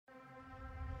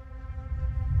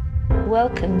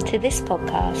Welcome to this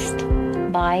podcast,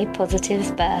 My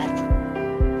Positive Birth,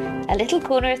 a little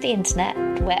corner of the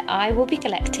internet where I will be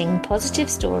collecting positive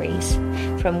stories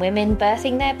from women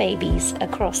birthing their babies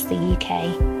across the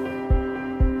UK.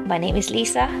 My name is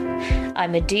Lisa.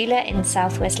 I'm a doula in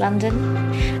southwest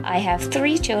London. I have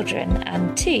 3 children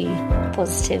and 2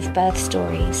 positive birth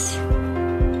stories.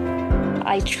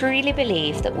 I truly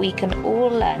believe that we can all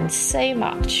learn so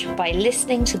much by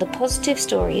listening to the positive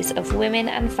stories of women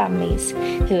and families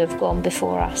who have gone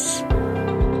before us.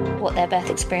 What their birth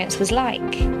experience was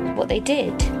like, what they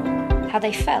did, how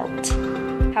they felt,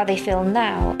 how they feel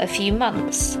now, a few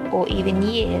months or even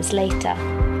years later.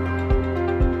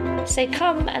 So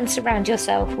come and surround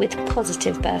yourself with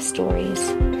positive birth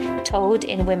stories, told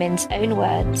in women's own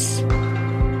words.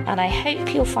 And I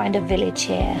hope you'll find a village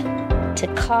here to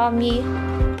calm you,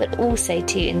 but also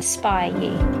to inspire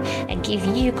you and give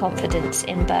you confidence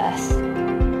in birth.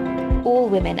 All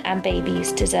women and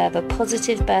babies deserve a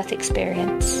positive birth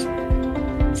experience.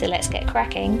 So let's get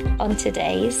cracking on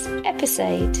today's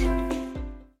episode.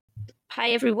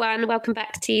 Hi everyone, welcome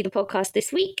back to the podcast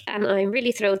this week, and I'm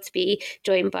really thrilled to be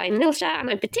joined by Nilsha, and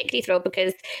I'm particularly thrilled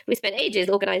because we spent ages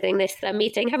organising this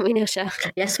meeting, haven't we, Nilsha?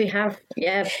 Yes, we have.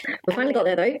 Yeah, we finally got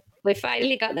there though. We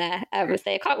finally got there,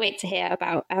 so I can't wait to hear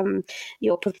about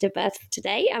your positive birth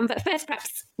today. But first,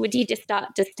 perhaps, would you just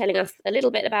start telling us a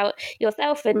little bit about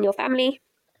yourself and your family?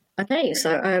 Okay,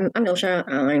 so I'm Nilsha.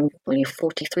 I'm only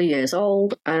 43 years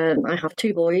old. I have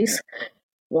 2 boys.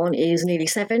 One is nearly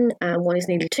 7 and one is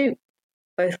nearly 2.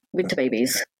 Both winter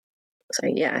babies. So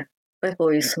yeah, both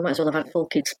boys. Might as well have had 4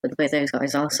 kids with the way those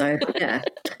guys are. So yeah.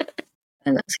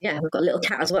 And that's, we've got a little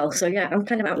cat as well. So yeah, I'm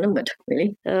kind of outnumbered,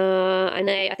 really. I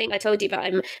know. I think I told you, but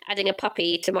I'm adding a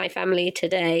puppy to my family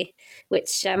today,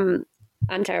 which I'm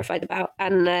terrified about.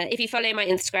 And if you follow my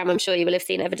Instagram, I'm sure you will have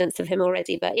seen evidence of him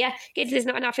already. But yeah, kids is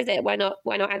not enough, is it? Why not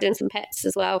add in some pets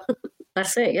as well?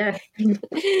 That's it, yeah.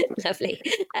 Lovely.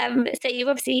 So you've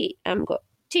obviously got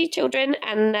 2 children,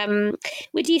 and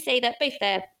would you say that both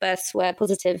their births were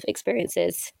positive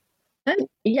experiences?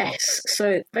 Yes,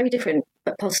 so very different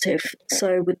but positive.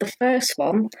 So with the first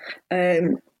one,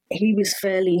 he was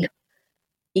fairly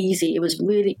easy. It was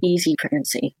really easy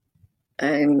pregnancy.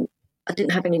 I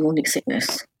didn't have any morning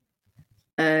sickness,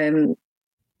 and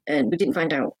we didn't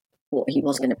find out what he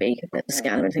was going to be at the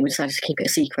scan or anything. We decided to keep it a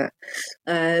secret.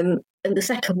 And the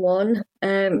second one,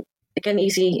 again,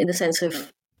 easy in the sense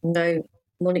of no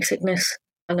morning sickness.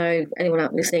 I know anyone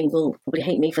out listening will probably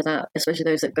hate me for that, especially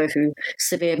those that go through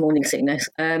severe morning sickness.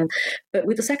 But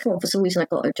with the second one, for some reason, I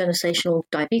got a gestational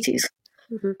diabetes,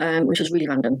 which was really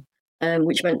random,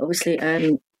 which meant obviously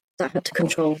that I had to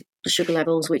control the sugar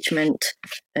levels, which meant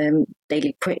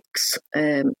daily pricks,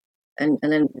 and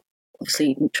then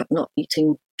obviously not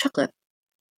eating chocolate,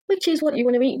 which is what you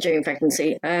want to eat during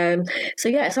pregnancy. So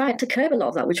I had to curb a lot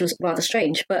of that, which was rather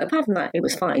strange. But apart from that, it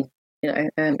was fine.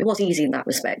 It was easy in that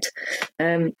respect.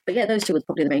 But yeah, those 2 were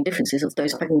probably the main differences of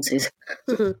those pregnancies.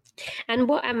 Mm-hmm. And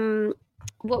what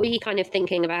were you kind of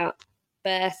thinking about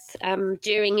birth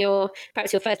during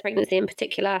perhaps your first pregnancy in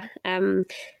particular?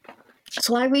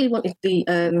 So I really wanted the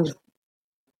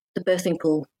birthing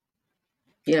pool.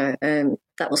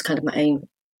 That was kind of my aim.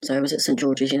 So I was at St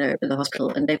George's, at the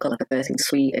hospital, and they've got like a birthing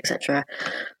suite, etc.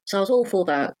 So I was all for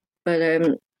that. But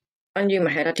I knew in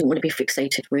my head I didn't want to be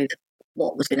fixated with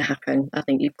what was going to happen. I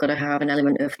think you've got to have an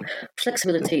element of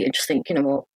flexibility and just think, you know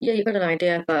what, yeah, you've got an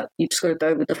idea, but you just got to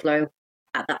go with the flow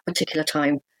at that particular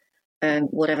time,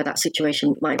 whatever that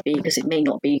situation might be, because it may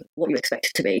not be what you expect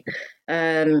it to be.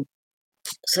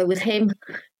 So with him,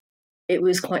 it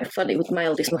was quite fun. It was my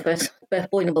eldest, my first birth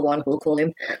boy, number 1, we'll call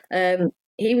him.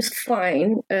 He was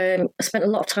fine. I spent a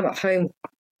lot of time at home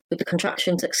with the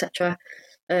contractions, etc.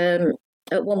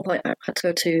 At one point, I had to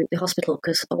go to the hospital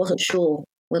because I wasn't sure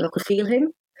whether I could feel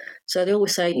him. So they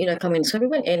always say, come in. So we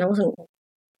went in.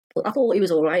 I thought he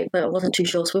was all right, but I wasn't too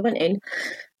sure. So we went in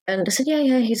and I said,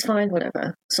 yeah, he's fine,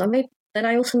 whatever. So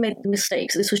I also made the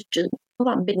mistake. So this was just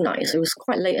about midnight. So it was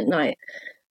quite late at night.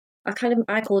 I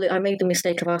made the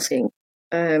mistake of asking,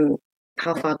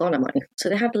 how far gone am I? So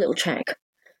they had a little check.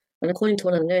 And according to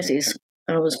one of the nurses,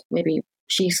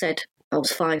 she said I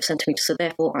was 5 centimetres. So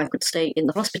therefore I could stay in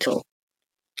the hospital.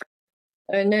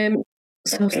 And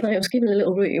so I was given a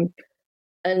little room,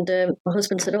 and my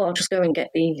husband said, I'll just go and get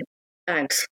the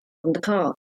bags from the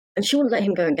car. And she wouldn't let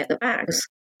him go and get the bags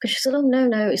because she said,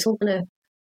 no, it's all going to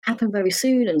happen very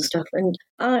soon and stuff. And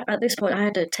at this point, I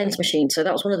had a TENS machine. So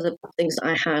that was one of the things that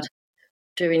I had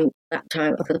during that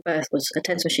time for the birth was a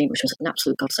TENS machine, which was an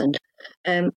absolute godsend.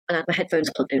 And I had my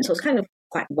headphones plugged in. So it was kind of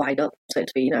quite wide up, so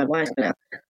to be, wires going out.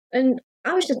 And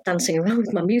I was just dancing around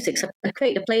with my music. So I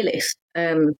created a playlist,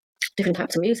 different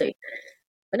types of music,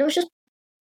 and I was just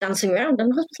dancing around.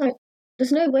 And I was like,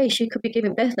 "There's no way she could be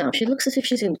giving birth now. She looks as if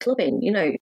she's in clubbing.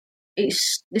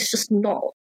 It's just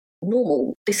not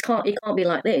normal. It can't be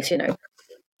like this. And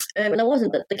I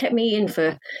wasn't. But they kept me in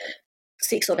for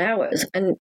 6 odd hours,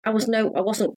 and I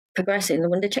wasn't progressing. And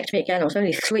when they checked me again, I was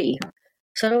only 3.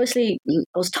 So obviously,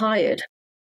 I was tired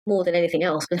more than anything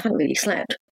else because I hadn't really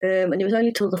slept. And it was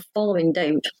only till the following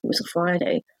day, which was a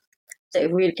Friday, that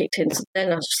it really kicked in. So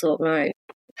then I just thought, right,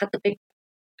 had the big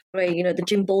grey, the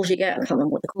gym balls you get. I can't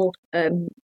remember what they're called.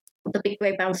 The big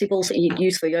grey bouncy balls that you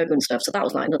use for yoga and stuff. So that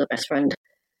was like another best friend.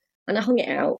 And I hung it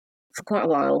out for quite a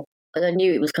while. And I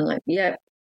knew it was kind of like, yeah,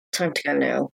 time to go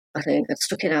now. I think I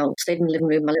stuck it out, stayed in the living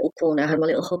room, my little corner, had my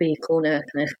little hubby corner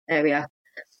kind of area.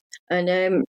 And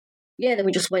then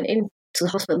we just went in to the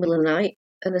hospital in the middle of the night.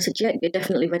 And they said, yeah, you're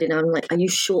definitely ready now. I'm like, are you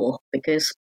sure?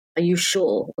 Are you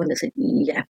sure? And they said,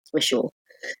 yeah, we're sure.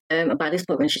 And by this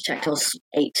point, when she checked, I was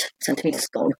 8 centimetres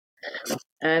gone.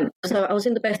 So I was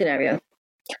in the birthing area.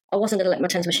 I wasn't going to let my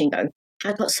TENS machine go.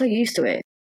 I got so used to it,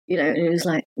 and it was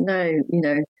like, no.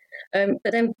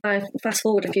 But then I fast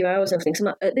forward a few hours and everything.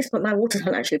 So at this point, my waters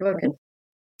hadn't actually broken.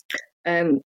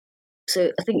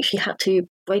 So I think she had to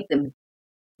break them,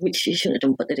 which she shouldn't have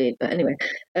done, but they did. But anyway,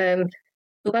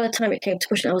 but by the time it came to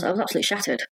pushing, I was absolutely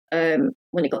shattered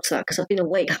when it got to that because I'd been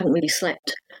awake, I hadn't really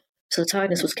slept, so the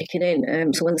tiredness was kicking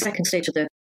in. So when the second stage of the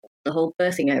whole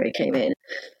birthing area came in,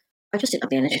 I just didn't have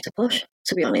the energy to push,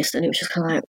 to be honest, and it was just kind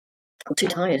of like, I'm too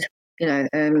tired, and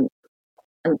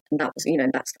that was,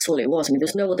 that's all it was. I mean, there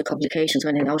was no other complications or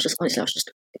anything. I was just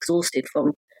exhausted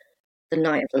from the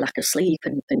night of the lack of sleep,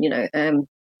 and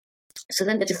so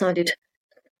then they decided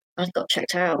I got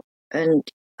checked out, and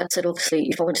I'd said obviously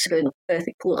if I wanted to go in the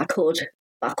birthing pool, I could,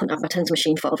 but I couldn't have my TENS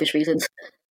machine for obvious reasons.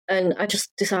 And I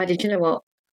just decided, you know what,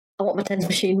 I want my TENS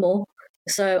machine more.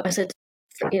 So I said,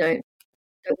 don't worry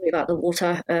about the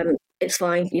water. It's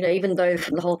fine. Even though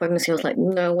from the whole pregnancy I was like,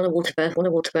 no, I want a water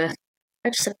birth.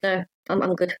 I just said, no,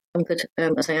 I'm good. I'm good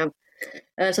as I am.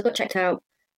 So I got checked out,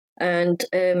 and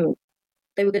they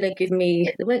weren't going to give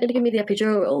me the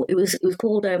epidural. It was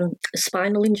called a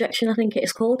spinal injection, I think it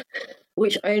is called,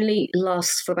 which only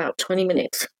lasts for about 20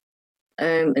 minutes.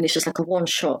 And it's just like a one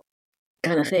shot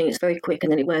kind of thing. It's very quick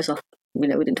and then it wears off,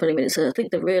 within 20 minutes. So I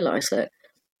think they realised that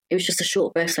it was just a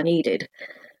short burst I needed.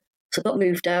 So I got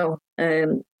moved down,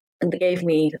 and they gave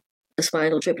me the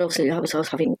spinal drip. But obviously I was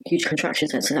having huge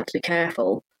contractions then, so I had to be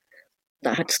careful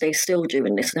that I had to stay still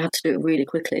during this, and I had to do it really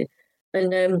quickly.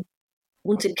 And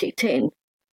once it kicked in,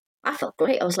 I felt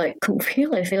great. I was like, couldn't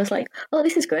feel anything. I was like, oh,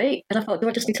 this is great. And I thought, do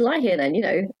I just need to lie here then,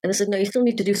 And they said, no, you still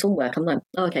need to do some work. I'm like,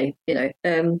 oh, okay, you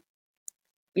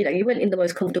weren't in the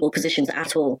most comfortable positions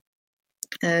at all.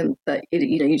 But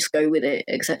you just go with it,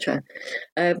 etc.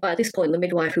 But at this point, the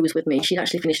midwife who was with me, she'd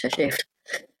actually finished her shift,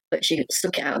 but she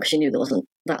stuck it out because she knew there wasn't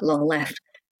that long left.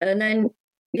 And then,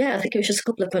 I think it was just a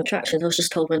couple of contractions. I was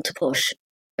just told when to push,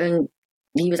 and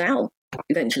he was out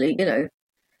eventually, but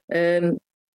I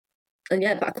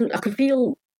could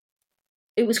feel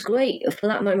it was great for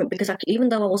that moment because even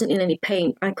though I wasn't in any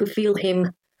pain, I could feel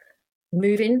him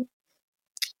moving,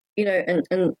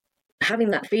 and having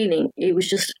that feeling. It was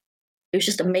just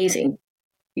amazing,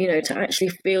 to actually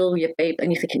feel your baby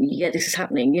and you're thinking, yeah, this is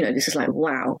happening. This is like,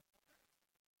 wow.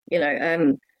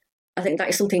 I think that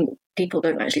is something people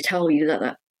don't actually tell you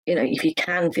that if you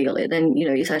can feel it, then,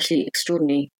 it's actually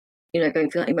extraordinary, going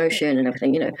through that emotion and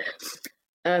everything,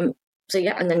 So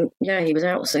and then he was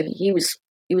out, so he was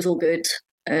all good.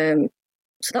 So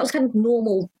that was kind of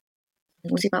normal.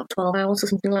 Was it about 12 hours or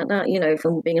something like that?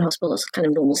 From being in hospital, that's kind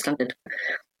of normal standard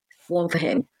one for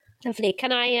him. Lovely.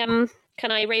 Can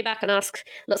I ray back and ask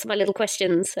lots of my little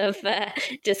questions of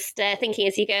just thinking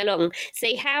as you go along? So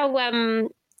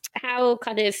how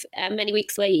kind of many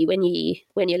weeks were you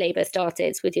when your labour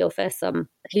started with your first son?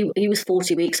 He was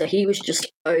 40 weeks, so he was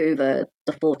just over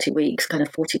the 40 weeks, kind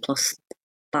of 40 plus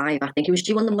 5, I think. He was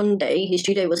due on the Monday. His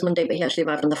due date was Monday, but he actually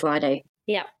arrived on the Friday.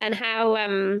 Yeah. And how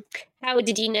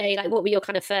did you know, like, what were your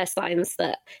kind of first signs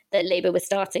that labour was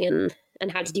starting,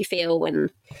 and how did you feel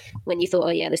when you thought, oh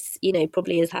yeah, this,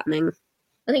 probably is happening?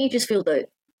 I think you just feel that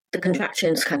the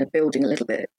contractions kind of building a little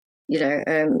bit,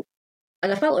 and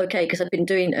I felt okay because I'd been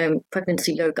doing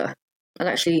pregnancy yoga. I'd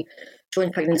actually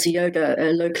joined pregnancy yoga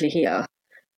locally here.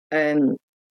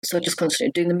 So I just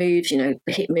concentrated doing the moves, the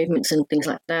hip movements and things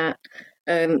like that.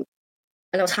 And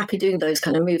I was happy doing those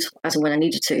kind of moves as and when I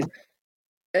needed to.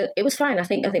 It was fine. I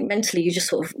think mentally you just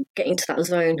sort of get into that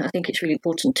zone. I think it's really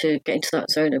important to get into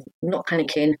that zone of not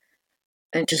panicking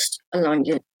and just align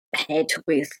your head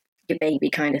with your baby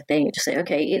kind of thing. Just say,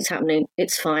 okay, it's happening,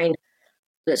 it's fine.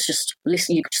 Let's just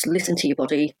listen. You just listen to your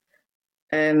body.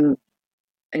 And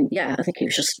yeah, I think it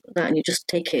was just that, and you just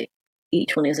take it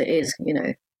each one as it is,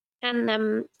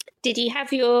 And did you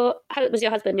have was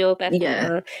your husband your birth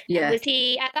partner? Yeah. Was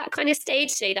he at that kind of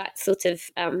stage, so that sort of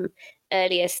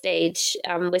earlier stage,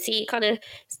 was he kind of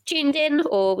tuned in,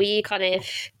 or were you kind of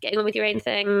getting on with your own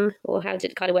thing, or how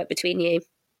did it kind of work between you?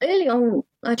 Early on,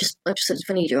 I just said, if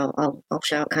I need you, I'll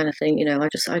shout, kind of thing. I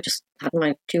just had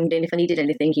my tuned in. If I needed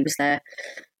anything, he was there.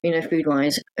 Food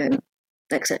wise,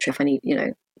 etc. If I need,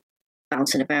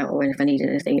 bouncing about, or if I needed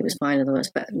anything, it was fine. Otherwise,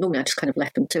 but normally I just kind of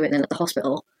left him to it. And then at the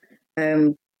hospital,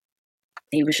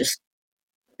 he was just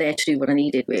there to do what I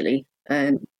needed, really.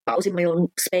 But I was in my own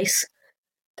space,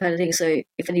 kind of thing. So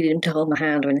if I needed him to hold my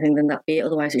hand or anything, then that'd be it.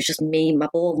 Otherwise, it's just me, my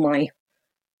ball, my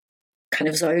kind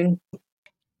of zone.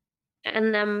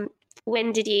 And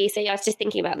when did you say, I was just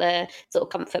thinking about the sort of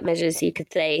comfort measures you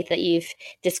could say that you've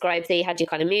described. So you had your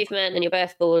kind of movement and your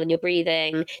birth ball and your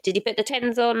breathing. Did you put the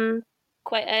TENS on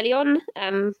quite early on?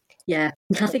 Yeah,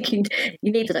 I think you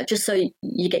need that just so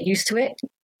you get used to it,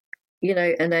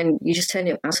 and then you just turn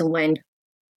it as and when,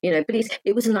 but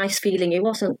it was a nice feeling. It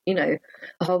wasn't, a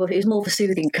horrible, it was more of a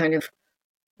soothing kind of,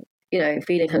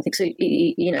 feeling kind of thing. So,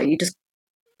 you just,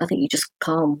 I think you just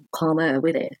calmer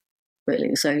with it,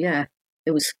 really. So yeah,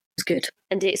 it was good.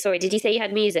 And did you say you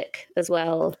had music as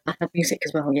well? I had music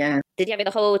as well, yeah. Did you have it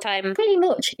the whole time? Pretty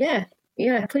much, yeah.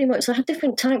 Yeah, pretty much. So I had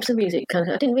different types of music.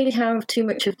 I didn't really have too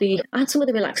much of I had some of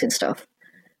the relaxing stuff,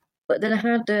 but then I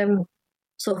had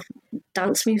sort of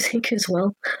dance music as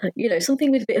well.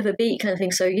 Something with a bit of a beat kind of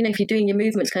thing. So if you're doing your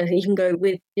movements kind of thing, you can go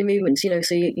with your movements.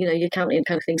 So you're counting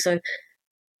kind of thing. So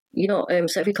you're not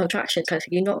so every contraction kind of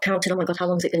thing. You're not counting. Oh my god, how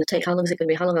long is it going to take? How long is it going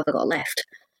to be? How long have I got left?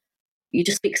 You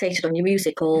just fixated on your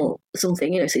music or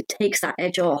something. So it takes that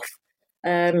edge off.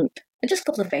 And just a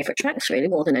couple of favourite tracks, really,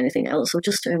 more than anything else, or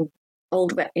just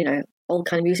old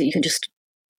kind of music you can just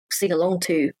sing along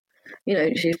to,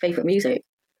 your favourite music.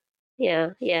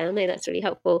 Yeah, no, that's really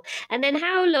helpful. And then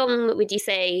how long would you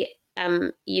say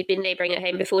you'd been labouring at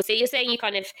home before? So you're saying you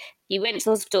went to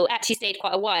the hospital, actually stayed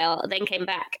quite a while, then came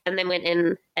back and then went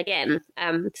in again.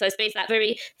 So I suppose that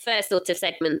very first sort of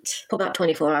segment. For about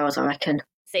 24 hours, I reckon.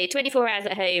 So 24 hours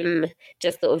at home,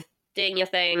 just sort of doing your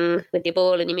thing with your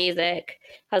ball and your music,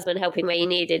 husband helping where you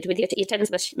needed. With your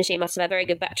TENS machine must have had very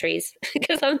good batteries,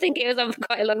 because I'm thinking it was on for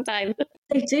quite a long time.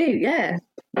 They do, yeah.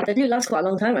 They do last quite a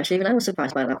long time, actually. Even I was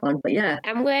surprised by that one, but yeah.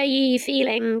 And were you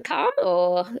feeling calm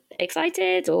or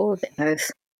excited, or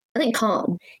both? I think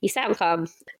calm. You sound calm.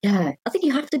 Yeah, I think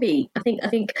you have to be. I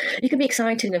think you can be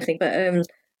excited and everything, but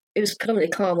it was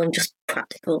predominantly calm and just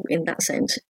practical in that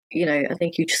sense. I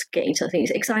think you just get into. I think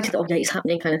it's excited that yeah, it's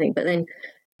happening kind of thing, but then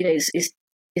it's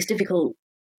difficult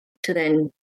to then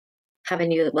have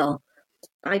any other. Well,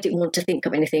 I didn't want to think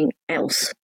of anything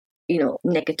else,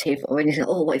 negative or anything.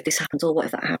 Oh, what if this happens? Or what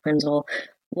if that happens? Or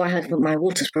why have my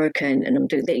water's broken? And I'm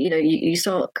doing that. You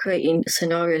start creating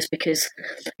scenarios because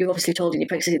you're obviously told in your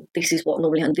pregnancy this is what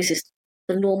normally happens. This is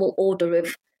the normal order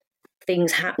of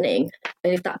things happening.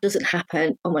 And if that doesn't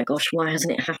happen, oh my gosh, why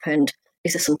hasn't it happened?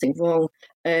 Is there something wrong?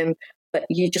 But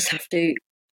you just have to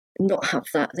not have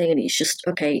that thing, and it's just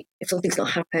okay. If something's not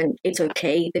happened, it's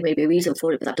okay. There may be a reason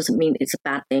for it, but that doesn't mean it's a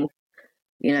bad thing.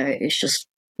 It's just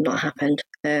not happened.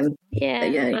 Yeah,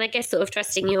 and I guess sort of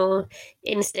trusting your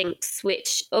instincts,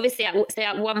 which obviously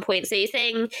at one point, so you're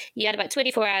saying you had about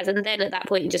 24 hours, and then at that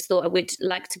point you just thought, I would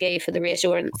like to go for the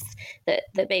reassurance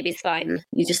that baby's fine.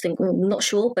 You just think, I'm not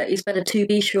sure, but it's better to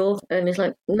be sure. And it's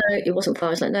like, no, it wasn't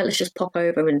fine. It's like, no, let's just pop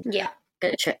over and get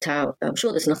it checked out. I'm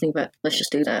sure there's nothing, but let's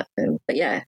just do that. But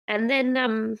yeah. And then,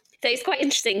 so it's quite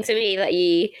interesting to me that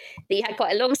you had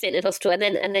quite a long stint in hospital,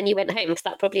 and then you went home, because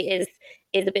that probably is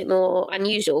a bit more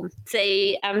unusual. So,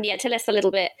 tell us a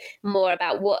little bit more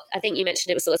about what I think you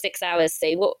mentioned. It was sort of 6 hours.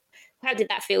 So, how did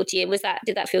that feel to you?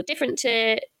 Did that feel different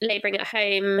to labouring at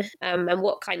home? And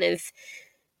what kind of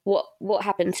what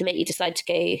happened to make you decide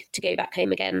to go back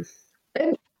home again?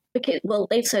 Well,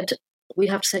 they said we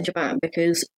have to send you back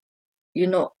because you're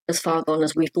not as far gone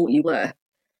as we thought you were.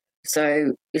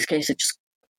 So it's a case of just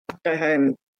go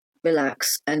home,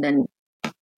 relax, and then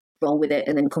roll with it,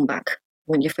 and then come back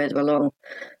when you're further along.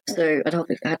 So I'd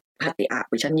had the app,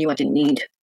 which I knew I didn't need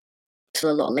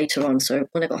till a lot later on. So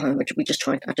when I got home, I just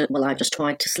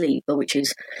tried to sleep, but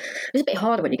it's a bit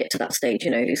harder when you get to that stage.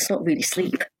 It's not really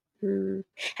sleep.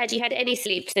 Had you had any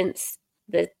sleep since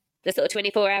the sort of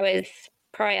 24 hours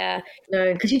prior?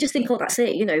 No, because you just think, oh, that's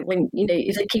it. When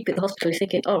if they keep it in the hospital, you're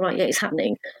thinking, oh right, yeah, it's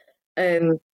happening.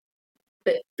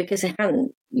 But because I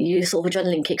hadn't, you sort of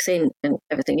adrenaline kicks in and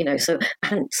everything, so I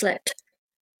hadn't slept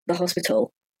the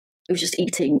hospital, it was just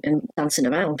eating and dancing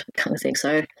around kind of thing.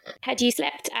 So had you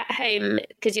slept at home?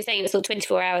 Because you're saying it was sort of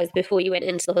 24 hours before you went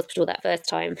into the hospital that first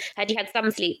time. Had you had some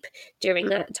sleep during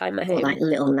that time at home? Like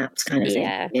little naps kind of thing,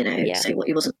 Yeah. So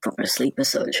it wasn't proper sleep as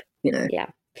such, Yeah.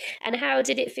 And how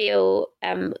did it feel?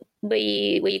 Were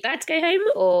you glad to go home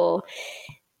or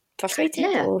frustrated?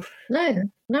 Yeah. Or? No,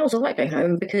 I was all right going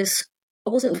home because I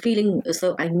wasn't feeling as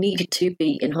though I needed to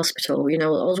be in hospital. I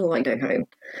was all right going home.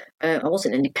 I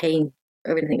wasn't in any pain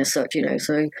or anything as such,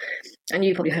 So I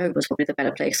knew probably home was probably the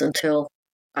better place until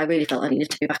I really felt I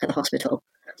needed to be back at the hospital.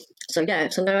 So yeah,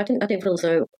 so no, I didn't feel as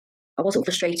though I wasn't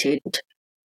frustrated.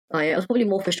 I was probably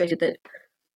more frustrated that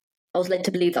I was led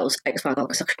to believe that was X-File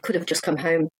because I could have just come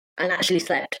home and actually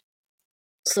slept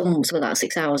some of that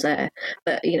 6 hours there.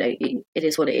 But it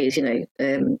is what it is.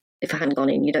 If I hadn't gone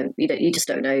in, you just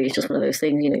don't know. It's just one of those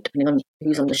things. Depending on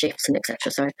who's on the shifts and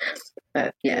etc. So,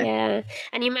 yeah. Yeah,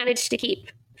 and you managed to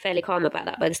keep fairly calm about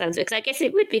that by the sounds of it, because I guess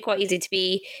it would be quite easy to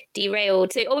be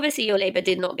derailed. So obviously your labour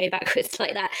did not go backwards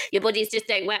like that. Your bodies just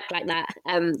don't work like that.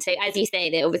 So as you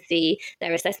say, that obviously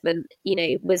their assessment,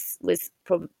 was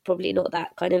probably not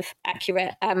that kind of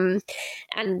accurate. And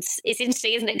it's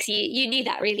interesting, isn't it? Because you knew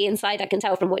that really inside. I can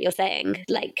tell from what you're saying.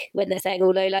 Like when they're saying,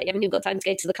 "Oh, no, like you haven't even got time to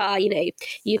go to the car,"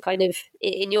 you kind of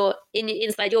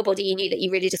inside your body, you knew that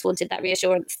you really just wanted that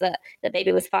reassurance that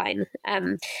baby was fine.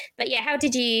 But yeah, how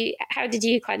did you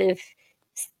kind of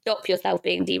stop yourself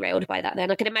being derailed by that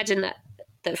then? I can imagine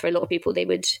that for a lot of people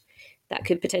that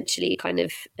could potentially kind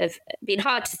of have been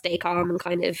hard to stay calm and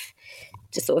kind of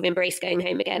just sort of embrace going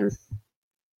home again.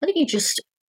 I think you just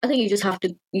have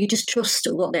to, trust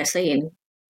what they're saying,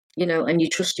 and you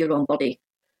trust your own body.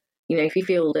 If you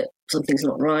feel that something's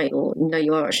not right or no,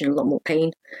 you are actually in a lot more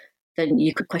pain, then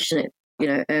you could question it.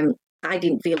 I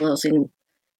didn't feel I was in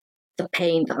the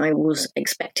pain that I was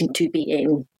expecting to be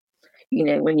in.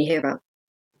 When you hear about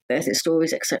birthing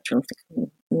stories, etc., I'm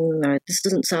thinking, no, this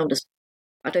doesn't sound as.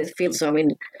 I don't feel so. I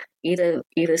mean, either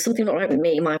something not right with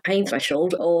me, my pain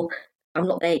threshold, or I'm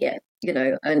not there yet.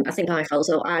 And I think I felt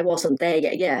so I wasn't there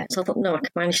yet. Yeah, so I thought, no, I can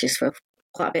manage this for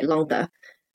quite a bit longer.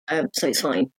 So it's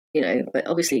fine. But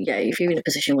obviously, yeah, if you're in a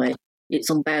position where it's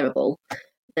unbearable,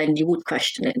 then you would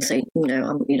question it and say,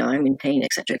 I'm in pain,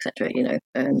 etc., etc.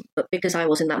 But because I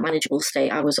was in that manageable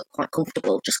state, I was quite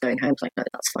comfortable just going home. Like, no,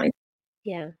 that's fine.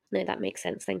 Yeah, no, that makes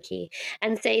sense. Thank you.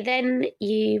 And so then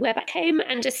you were back home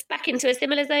and just back into a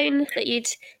similar zone that you'd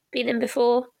been in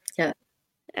before. Yeah.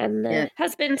 And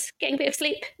husband getting a bit of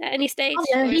sleep at any stage? Oh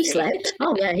yeah, he slept.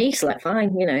 Oh yeah, he slept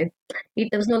fine. There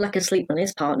was no lack of sleep on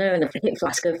his partner, and a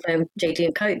flask of JD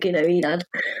and Coke. He had.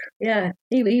 Yeah,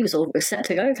 he was all set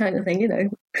to go, kind of thing.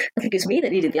 I think it's me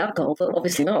that needed the alcohol, but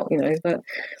obviously not. But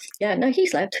yeah, no, he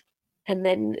slept. And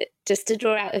then just to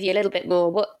draw out of you a little bit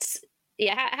more,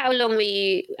 how long were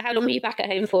you back at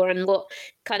home for, and what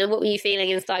were you feeling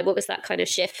inside? What was that kind of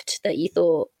shift that you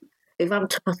thought? It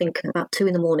ramped up, I think, about 2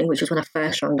 a.m, which was when I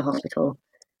first rang the hospital,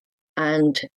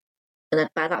 and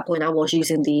by that point I was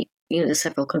using the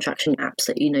several contraction apps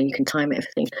that you can time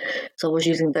everything. So I was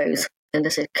using those, and they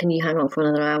said, "Can you hang on for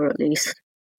another hour at least?"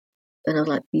 And I was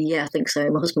like, "Yeah, I think so."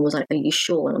 My husband was like, "Are you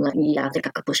sure?" And I'm like, "Yeah, I think I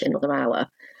could push it another hour.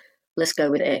 Let's go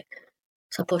with it."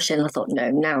 So I pushed it, and I thought, "No,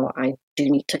 now I do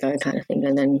need to go," kind of thing.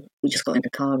 And then we just got in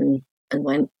the car and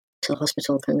went to the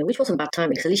hospital, kind of, which wasn't bad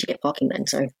timing because at least you get parking then.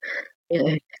 So.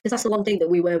 Because that's the one thing that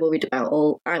we were worried about,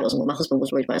 or I wasn't, my husband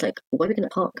was worried about. It's like, where are we going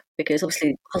to park? Because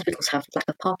obviously hospitals have lack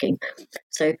of parking.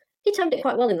 So he timed it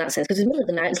quite well in that sense, because in the middle of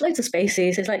the night, there's loads of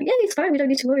spaces. It's like, yeah, it's fine, we don't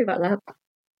need to worry about that.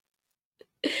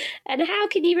 And how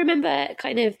can you remember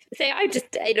so I'm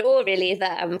just in awe really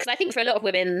that, because I think for a lot of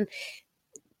women,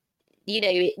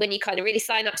 when you kind of really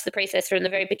sign up to the process from the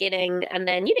very beginning, and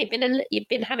then you've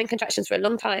been having contractions for a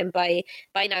long time by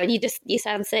now, and you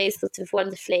sound so sort of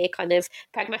wonderfully kind of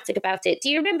pragmatic about it. Do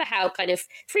you remember how kind of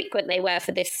frequent they were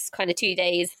for this kind of 2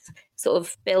 days sort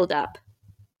of build up?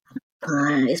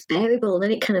 It's variable, and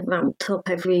then it kind of ramped up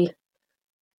every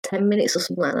 10 minutes or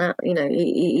something like that.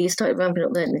 You started ramping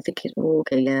up then, and you're thinking, oh,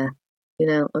 okay, yeah.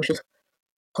 I was just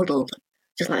huddled,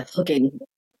 just like hugging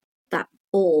that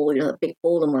ball, that big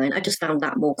ball of mine. I just found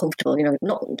that more comfortable,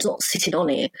 not sitting on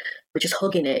it, but just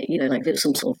hugging it, like it was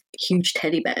some sort of huge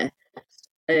teddy bear.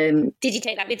 Did you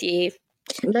take that with you?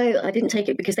 No, I didn't take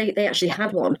it because they actually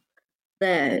had one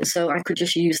there, so I could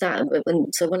just use that.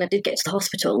 So when I did get to the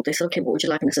hospital, they said, "Okay, what would you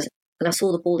like?" And I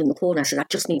saw the ball in the corner. I said, "I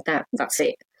just need that. That's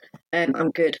it.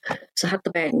 I'm good." So I had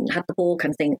the bed and had the ball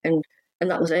kind of thing, and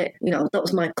that was it. That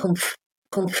was my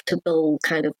comfortable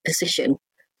kind of position.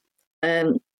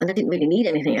 And I didn't really need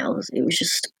anything else. It was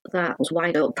just that I was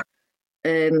wide up.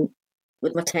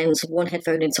 with my tens, one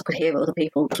headphone in so I could hear other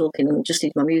people talking and just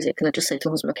did my music. And I just said to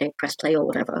my husband, okay, press play or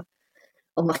whatever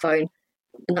on my phone.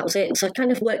 And that was it. So I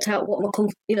kind of worked out what my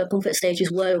comfort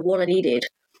stages were, what I needed.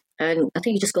 And I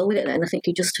think you just go with it then. I think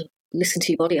you just listen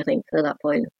to your body, I think, at that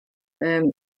point.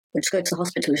 Just going to the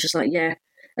hospital is just like, yeah.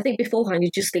 I think beforehand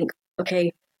you just think,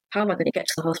 okay, how am I going to get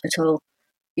to the hospital?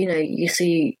 You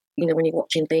see, when you're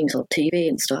watching things on TV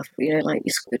and stuff, like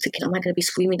you're thinking, am I going to be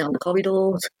screaming down the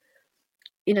corridors?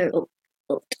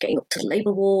 Getting up to the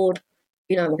labour ward.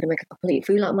 I'm going to make a complete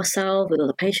fool out of myself with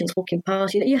other patients walking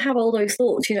past. You have all those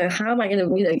thoughts. How am I going to,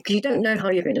 because you don't know how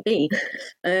you're going to be.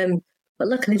 But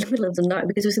luckily, in the middle of the night,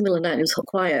 because it was in the middle of the night, it was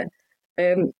quiet,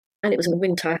 and it was in the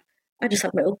winter. I just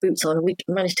had my old boots on, and we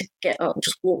managed to get up and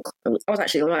just walk. I was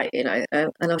actually all right, and I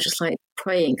was just like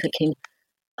praying, thinking,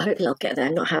 hopefully I'll get there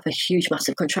and not have a huge,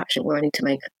 massive contraction where I need to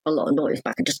make a lot of noise,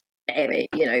 but I can just bear it,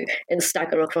 and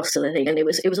stagger across to the thing, and it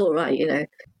was all right,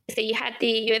 So you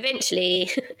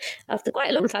eventually, after quite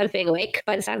a long time of being awake,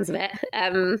 by the sounds of it,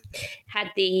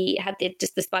 had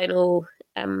just the spinal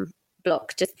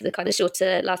block, just the kind of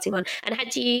shorter lasting one. And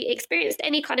had you experienced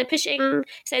any kind of pushing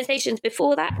sensations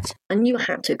before that? I knew I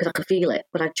had to because I could feel it,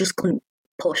 but I just couldn't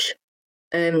push.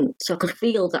 So I could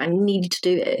feel that I needed to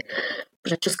do it,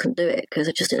 but I just couldn't do it because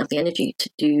I just didn't have the energy to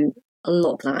do a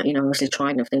lot of that. I was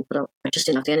trying everything, but I just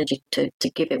didn't have the energy to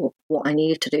give it what I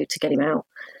needed to do to get him out.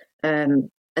 And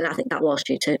I think that was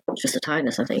due to just the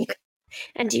tiredness, I think.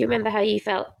 And do you remember how you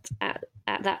felt at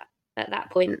that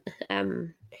point?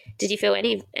 Did you feel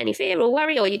any fear or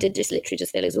worry, or you did just literally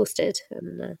just feel exhausted?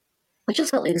 I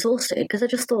just felt exhausted because I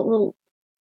just thought, well,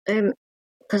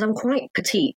 because I'm quite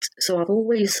petite, so I've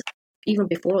always, even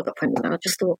before I got pregnant, I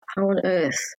just thought, how on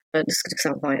earth? This is going to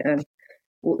sound quite,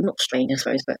 not strange, I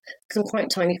suppose, but because I'm quite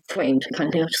tiny framed kind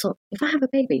of thing, I just thought, if I have a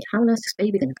baby, how on earth is this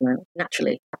baby going to come out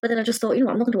naturally? But then I just thought, I'm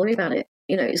not going to worry about it.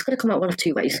 It's going to come out one of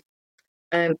two ways.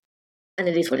 And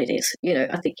it is what it is.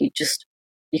 I think you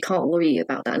can't worry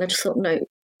about that. And I just thought, no,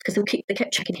 because they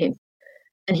kept checking him.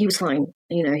 And he was fine.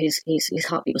 His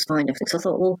heartbeat was fine, everything. So I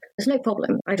thought, well, there's no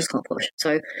problem. I just can't push.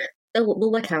 So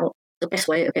we'll work out the best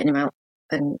way of getting him out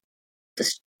and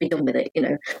just be done with it,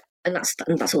 And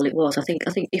that's all it was. I think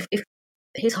if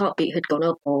his heartbeat had gone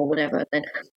up or whatever, then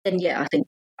yeah, I think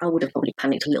I would have probably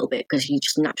panicked a little bit because you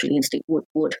just naturally instinct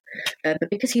would. But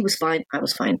because he was fine, I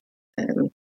was fine.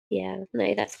 Yeah,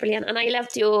 no, that's brilliant. And I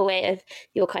loved your way of,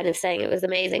 you're kind of saying it was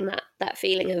amazing, that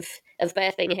feeling of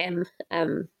birthing him.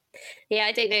 Yeah,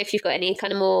 I don't know if you've got any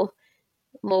kind of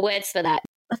more words for that.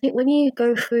 I think when you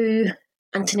go through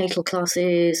antenatal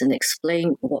classes and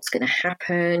explain what's going to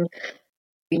happen,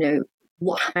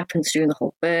 what happens during the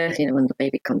whole birth, when the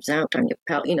baby comes out down your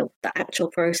belt, the actual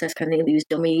process, kind of these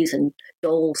dummies and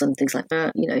dolls and things like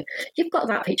that, you've got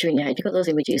that picture in your head, you've got those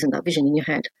images and that vision in your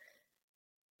head.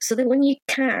 So that when you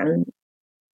can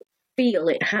feel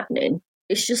it happening,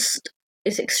 it's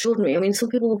extraordinary. I mean, some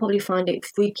people will probably find it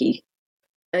freaky,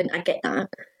 and I get that.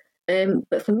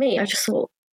 But for me, I just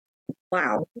thought,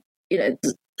 wow,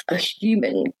 a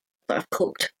human that I've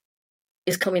cooked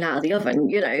is coming out of the oven,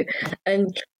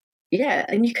 and yeah,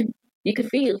 and you could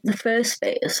feel the first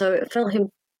bit. So it felt him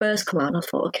first come out, and I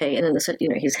thought, okay. And then they said,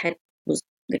 his head was,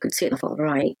 they could see it, and I thought,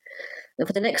 right. And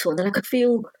for the next one, then I could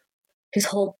feel his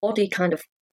whole body kind of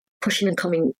pushing and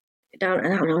coming down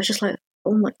and out. And I was just like,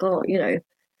 oh my God,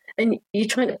 And you're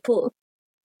trying to put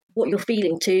what you're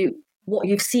feeling to what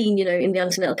you've seen, in the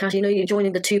antenatal cache. You're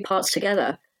joining the two parts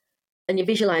together and you're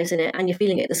visualizing it and you're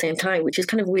feeling it at the same time, which is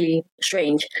kind of really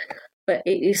strange. But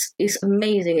it's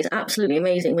amazing. It's absolutely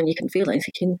amazing when you can feel that. You're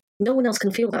thinking, no one else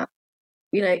can feel that.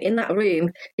 In that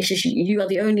room, it's just you are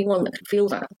the only one that can feel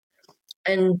that.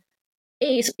 And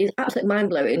it's absolutely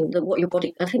mind-blowing that what your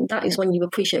body, I think that is when you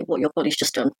appreciate what your body's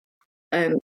just done.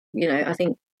 I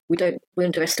think we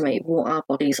underestimate what our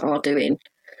bodies are doing.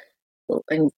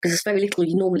 And because there's very little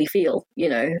you normally feel,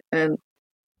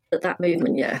 but that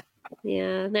movement, yeah.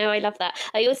 Yeah, no, I love that.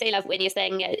 I also love when you're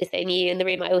saying it's only you in the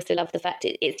room. I also love the fact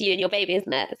it's you and your baby,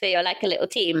 isn't it? So you're like a little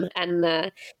team,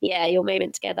 and your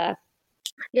moment together.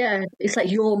 Yeah, it's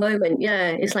like your moment. Yeah,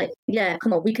 it's like, yeah,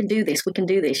 come on, we can do this.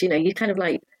 You're kind of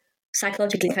like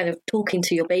psychologically kind of talking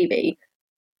to your baby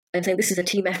and saying this is a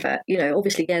team effort.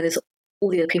 Obviously, yeah, there's all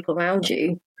the other people around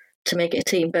you to make it a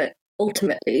team, but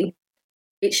ultimately,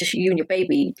 it's just you and your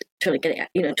baby trying to get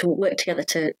it, to work together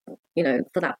to,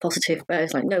 for that positive. But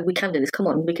it's like, no, we can do this. Come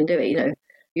on, we can do it.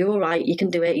 You're all right. You can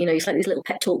do it. It's like these little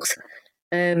pet talks,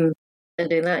 and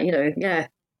doing that. Yeah.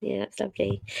 Yeah, that's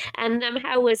lovely. And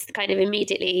how was kind of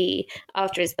immediately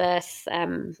after his birth?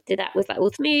 Was that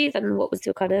all smooth? And what was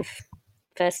your kind of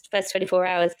first 24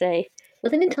 hours day?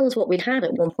 But they didn't tell us what we'd had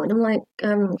at one point. I'm like,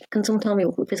 can someone tell me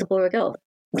if it's a boy or a girl?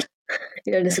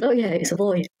 And they said, oh yeah, it's a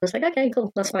boy. I was like, okay,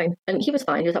 cool, that's fine. And he was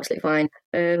fine. He was absolutely fine.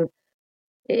 It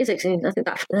is exciting.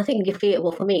 I think your fear.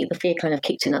 Well, for me, the fear kind of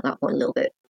kicked in at that point a little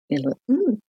bit. Like,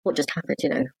 what just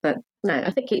happened? But no,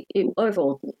 I think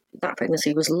overall that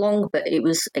pregnancy was long, but it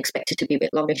was expected to be a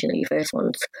bit longish. Your first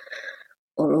ones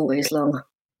are always long,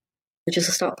 which is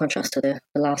a stark contrast to the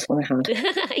last one I had.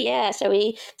 Yeah. Shall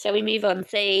we move on?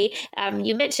 So,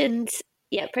 you mentioned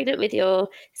pregnant with your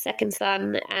second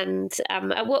son, and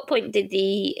at what point did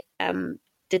they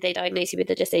diagnose you with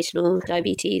the gestational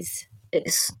diabetes? I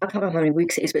can't remember how many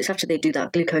weeks it is, but it's after they do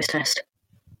that glucose test.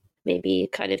 Maybe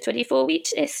kind of 24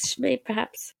 weeks-ish, maybe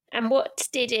perhaps. And what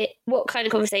kind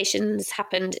of conversations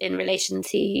happened in relation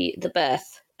to the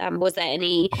birth? Was there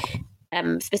any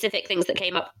specific things that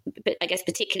came up, but I guess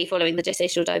particularly following the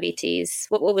gestational diabetes?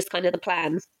 What was kind of the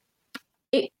plan?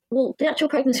 Well, the actual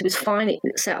pregnancy was fine in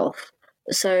itself.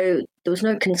 So there was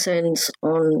no concerns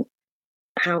on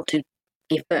how to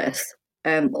give birth.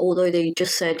 Although they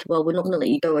just said, well, we're not going to let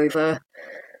you go over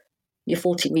your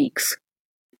 40 weeks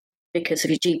because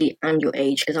of your GB and your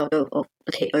age, because I'll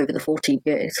hit over the 40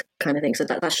 years kind of thing. So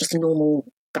that's just the normal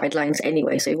guidelines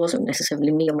anyway. So it wasn't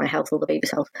necessarily me or my health or the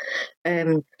baby's health.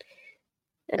 And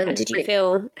how did you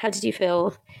feel? How did you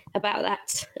feel about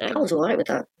that? I was all right with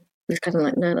that. It was kind of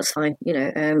like, no, that's fine,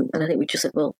 And I think we just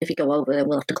said, well, if you go over, then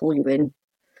we'll have to call you in.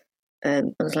 I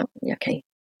was like, yeah, okay.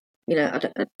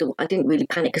 I didn't really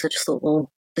panic because I just thought,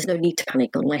 well, there's no need to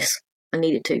panic unless I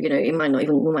needed to. We might not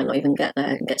even get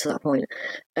there and get to that point.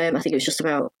 I think it was just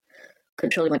about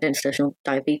controlling my gestational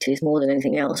diabetes more than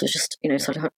anything else. It was just,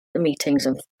 sort of the meetings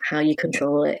of how you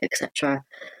control it, etc.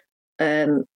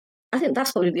 I think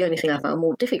that's probably the only thing I found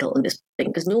more difficult in this thing,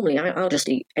 because normally I'll just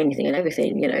eat anything and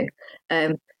everything,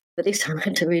 But this time I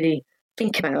had to really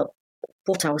think about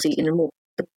what I was eating and more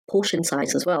the portion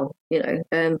size as well,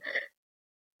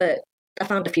 But I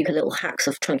found a few little hacks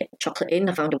of trying to get chocolate in.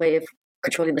 I found a way of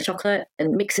controlling the chocolate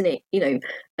and mixing it,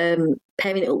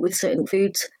 pairing it up with certain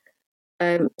foods.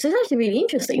 So it's actually really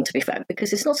interesting, to be fair,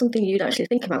 because it's not something you'd actually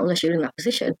think about unless you're in that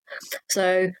position. So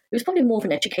it was probably more of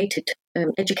an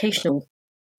educational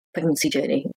pregnancy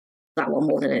journey, that one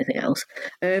more than anything else.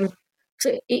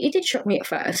 So it did shock me at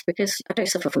first because I don't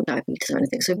suffer from diabetes or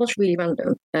anything, so it was really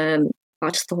random. I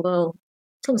just thought, well,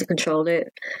 as long as I control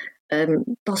it, the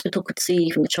hospital could see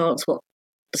from the charts what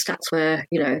the stats were,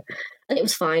 and it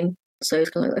was fine. So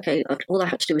it's kind of like, okay, all I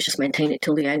had to do was just maintain it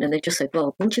till the end. And they just said,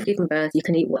 well, once you've given birth, you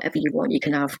can eat whatever you want. You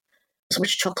can have as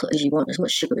much chocolate as you want, as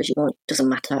much sugar as you want. It doesn't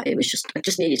matter. It was just, I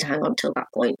just needed to hang on till that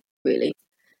point, really.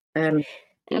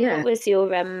 Yeah. What was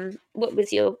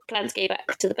your plan to go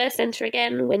back to the birth centre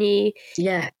again when you?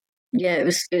 Yeah, I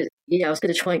was going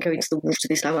to try and go into the water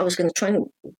this time. I was going to try and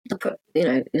put,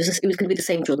 it was going to be the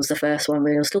same drill as the first one.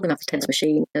 Really. I was still going to have the TENS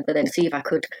machine, but then see if I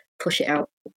could push it out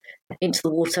into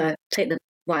the water, take the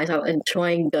wires out, and try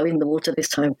and go in the water this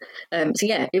time. So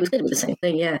yeah, it was going to be the same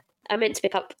thing. Yeah. I meant to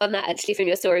pick up on that actually from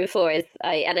your story before, and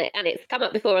it's come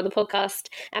up before on the podcast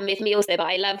and with me also. But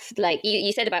I love, like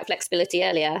you said about flexibility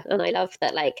earlier, and I love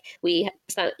that we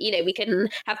can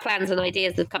have plans and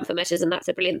ideas of comfort measures, and that's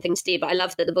a brilliant thing to do. But I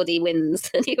love that the body wins,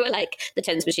 and you were like, the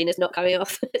TENS machine is not coming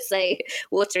off, so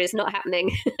water is not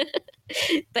happening.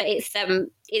 But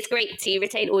it's great to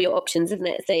retain all your options, isn't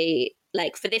it? So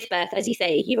for this birth, as you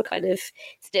say, you were kind of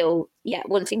still,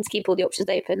 wanting to keep all the options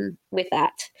open with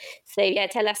that. So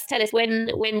tell us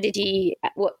when did you,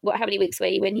 how many weeks were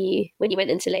you when you went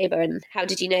into labour, and how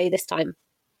did you know this time?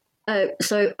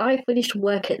 So I finished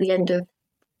work at the end of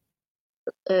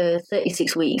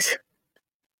 36 weeks.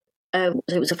 So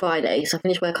it was a Friday, so I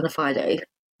finished work on a Friday,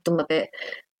 done my bit,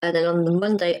 and then on the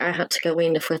Monday I had to go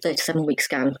in for a 37-week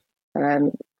scan.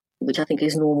 Which I think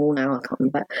is normal now, I can't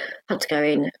remember. I had to go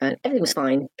in and everything was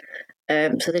fine.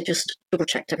 So they just double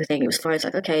checked everything. It was fine. It's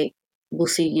like, okay, we'll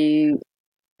see you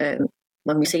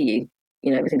when we see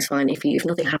you. Everything's fine. If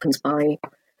nothing happens by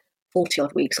 40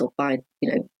 odd weeks or by,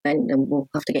 then we'll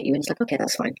have to get you in. It's like, okay,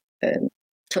 that's fine.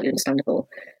 Totally understandable.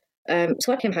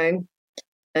 So I came home.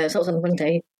 So that was on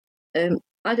Monday.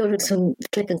 I'd ordered some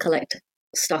click and collect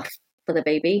stuff for the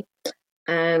baby.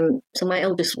 So my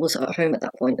eldest was at home at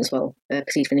that point as well,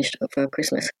 because he'd finished for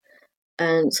Christmas.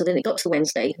 And so then it got to the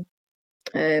Wednesday,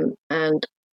 and I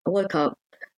woke up,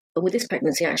 but with this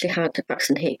pregnancy I actually had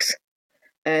Braxton Hicks.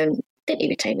 Didn't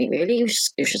irritate me really, it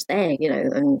was just there,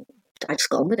 and I just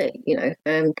got on with it,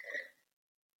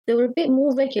 They were a bit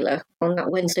more regular on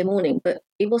that Wednesday morning, but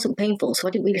it wasn't painful, so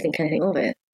I didn't really think anything of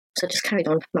it. So I just carried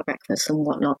on my breakfast and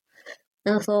whatnot.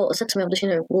 And I said to my eldest,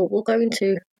 we'll go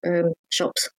into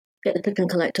shops get the click and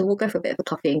collect, and we'll go for a bit of a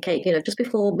coffee and cake, just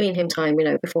before me and him time,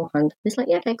 beforehand. He's like,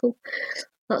 yeah, okay, cool,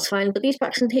 that's fine. But these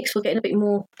Braxton Hicks were getting a bit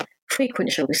more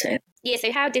frequent, shall we say. Yeah,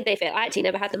 so how did they feel? I actually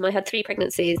never had them. I had 3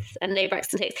 pregnancies and no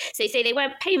Braxton Hicks. So you say they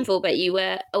weren't painful, but you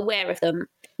were aware of them?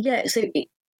 Yeah, so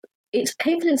it's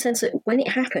painful in the sense that when it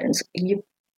happens, your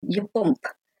bump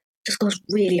just goes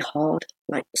really hard,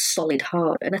 like solid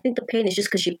hard. And I think the pain is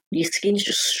just because your skin's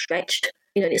just stretched,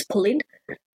 and it's pulling.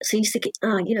 So you stick it,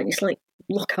 it's like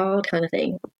lock hard kind of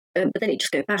thing. But then it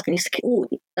just goes back and you stick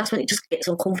it, that's when it just gets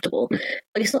uncomfortable.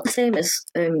 But it's not the same as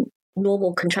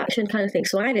normal contraction kind of thing.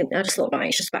 So I just thought, right,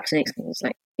 it's just back to next thing. It's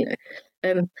like,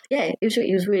 yeah,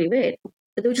 it was really weird.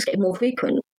 But they were just getting more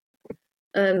frequent.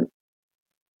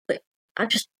 But I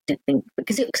just didn't think,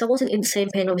 because I wasn't in the same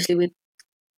pain, obviously, with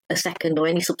a second or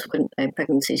any subsequent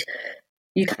pregnancies.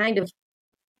 You kind of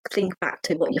think back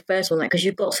to what your first one like, because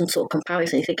you've got some sort of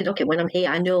comparison. You're thinking, okay, when I'm here,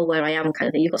 I know where I am, kind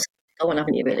of thing. You've got something going,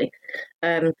 haven't you, really?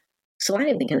 So I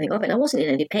didn't think anything of it. I wasn't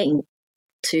in any pain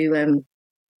to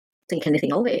think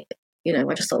anything of it.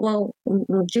 I just thought, well,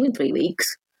 I'm due in 3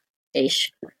 weeks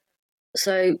ish,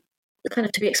 so kind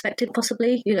of to be expected,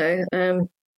 possibly.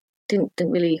 Didn't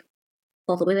really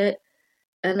bother with it.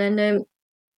 And then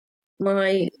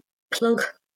my plug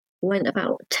went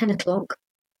about 10 o'clock.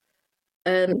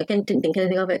 Again, didn't think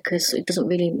anything of it because it doesn't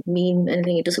really mean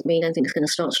anything. It doesn't mean anything's going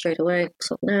to start straight away.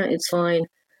 So, no, it's fine.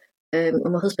 And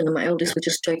my husband and my eldest were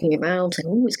just joking around, saying,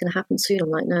 oh, it's going to happen soon. I'm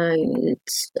like, no,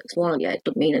 it's wild, yeah, it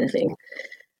doesn't mean anything.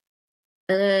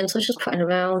 And then, so I was just putting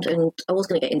around, and I was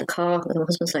going to get in the car, and my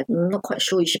husband's like, I'm not quite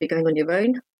sure you should be going on your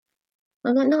own.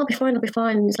 I'm like, no, I'll be fine.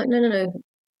 And he's like, no,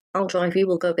 I'll drive you,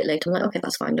 we'll go a bit later. I'm like, okay,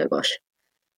 that's fine, no rush.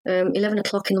 11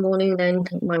 o'clock in the morning, then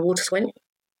my waters went.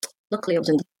 Luckily, I was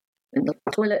in the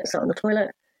toilet, sat on the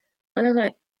toilet, and I was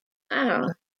like,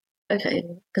 okay,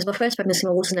 because my first pregnancy,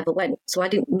 my waters never went, so I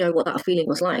didn't know what that feeling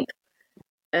was like.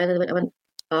 And then I went,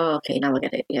 oh, okay, now I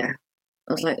get it, yeah.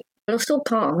 I was like, but I was still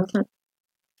calm. I was like,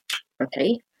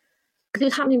 okay, because it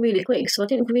was happening really quick, so I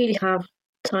didn't really have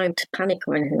time to panic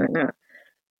or anything like that.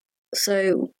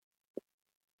 So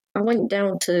I went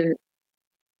down to,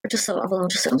 I just thought, well, I'll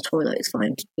just sit on the toilet, it's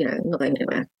fine, I'm not going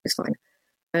anywhere, it's fine.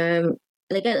 And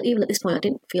again, even at this point, I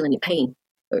didn't feel any pain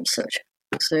or such.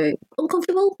 So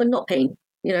uncomfortable, but not pain,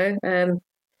 I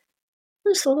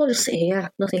just thought, I'll just sit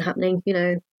here, nothing happening,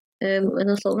 and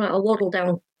I thought, right, I'll waddle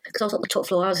down, because I was at the top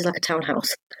floor, ours is like a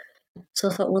townhouse. So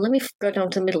I thought, well, let me go down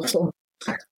to the middle floor.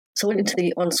 So I went into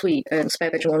the ensuite,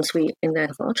 spare bedroom ensuite in there. I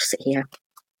thought, I'll just sit here.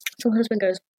 So my husband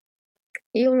goes,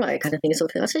 are you all right, kind of thing?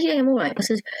 I said, yeah, I'm all right. I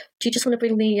said, do you just want to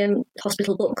bring the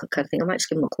hospital book, kind of thing? I might just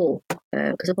give him a call,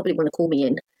 because they'll probably want to call me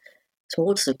in. So my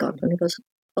orders have gone. And he goes,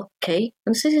 okay.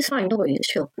 And I said, it's fine, don't worry, it's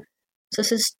chill. So I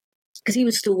says, because he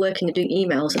was still working and doing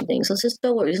emails and things. So I says,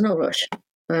 don't worry, there's no rush.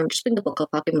 Just bring the book up,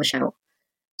 I'll give him a shout.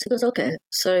 So he goes, okay.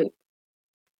 So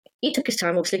he took his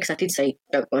time, obviously, because I did say,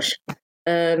 don't rush.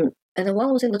 And then while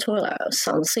I was in the toilet, I was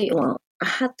sat on the seat. Well, I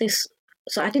had this,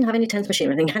 so I didn't have any TENS machine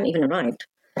or anything, hadn't even arrived.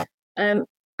 I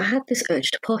had this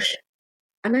urge to push.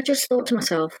 And I just thought to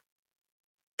myself,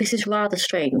 this is rather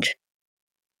strange.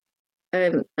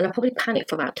 And I probably panicked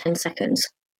for about 10 seconds.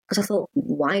 Because I thought,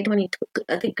 why do I need to?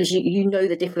 I think because you know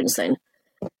the difference then.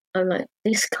 I'm like,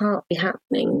 this can't be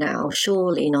happening now,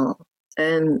 surely not.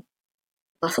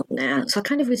 I thought, nah. So I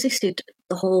kind of resisted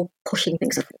the whole pushing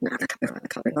things. I thought, nah, that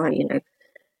can't be right,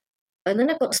 And then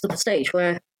I got to the stage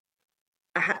where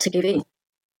I had to give in.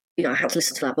 I had to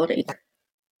listen to that body.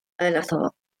 And I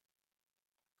thought,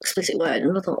 explicit word,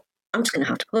 and I thought, I'm just going to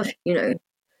have to push, So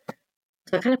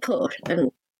I kind of pushed,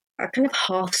 and I kind of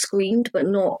half screamed, but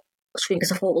not screamed,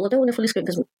 because I thought, well, I don't want to fully scream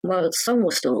because my son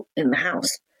was still in the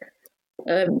house.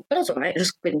 But I was all right. I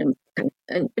just grinned,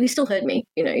 but he still heard me.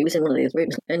 He was in one of these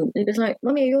rooms, and he was like,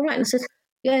 "Mummy, are you all right?" And I said,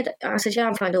 "Yeah." I said, "Yeah,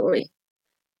 I'm fine. Don't worry."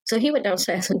 So he went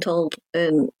downstairs and told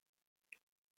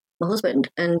my husband,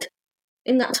 and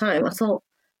in that time, I thought,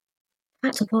 I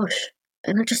had to push,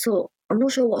 and I just thought, I'm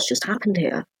not sure what's just happened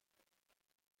here.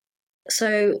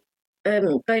 So,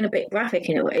 going a bit graphic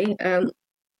in a way,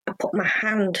 I put my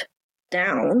hand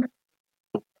down,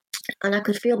 and I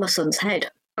could feel my son's head,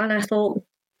 and I thought,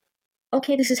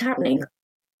 okay, this is happening,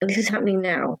 and this is happening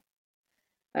now.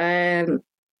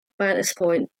 But at this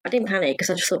point, I didn't panic because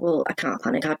I just thought, well, I can't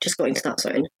panic. I'd just go into that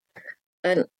zone.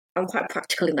 And I'm quite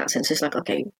practical in that sense. It's like,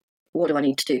 okay, what do I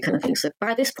need to do kind of thing. So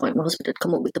by this point, my husband had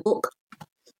come up with the book.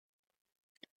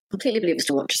 Completely oblivious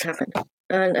to what just happened.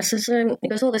 And I says, he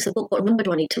goes, oh, there's a book. What number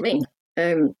do I need to ring?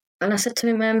 And I said to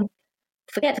him,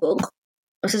 forget the book.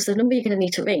 I says, the number you're going to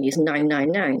need to ring is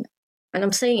 999. And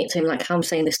I'm saying it to him like how I'm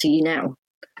saying this to you now.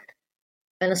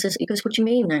 And I says, he goes, what do you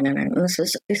mean 999? And I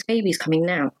says, this baby's coming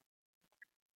now.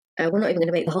 we're not even going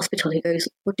to make the hospital. He goes,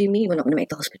 what do you mean we're not going to make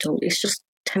the hospital? It's just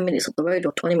 10 minutes up the road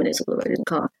or 20 minutes up the road in the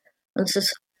car. And I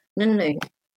says, no,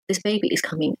 this baby is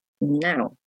coming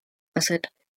now. I said,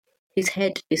 his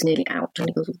head is nearly out. And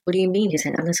he goes, what do you mean his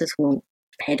head? And I says, well,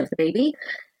 the head of the baby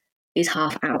is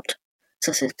half out.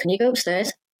 So I said, can you go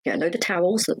upstairs, get a load of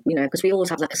towels, because we always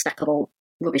have like a stack of old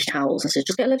rubbish towels. I said,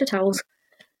 just get a load of towels,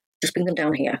 just bring them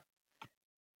down here.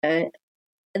 And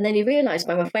then he realised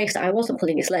by my face that I wasn't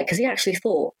pulling his leg, because he actually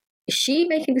thought, is she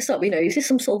making this up? Is this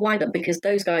some sort of wind up? Because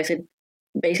those guys had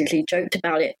basically joked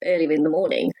about it earlier in the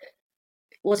morning.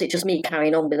 Was it just me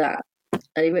carrying on with that?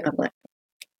 And I'm like,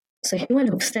 so he went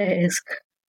upstairs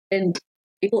and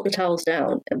he brought the towels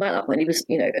down. And by that point, he was,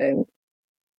 he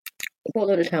brought a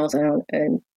load of towels down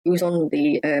and he was on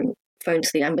the phone to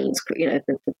the ambulance,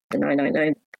 the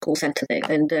 999 call centre thing.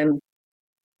 And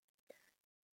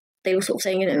they were sort of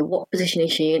saying, what position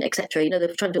is she in, etc. They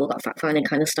were trying to do all that fact-finding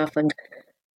kind of stuff. And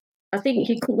I think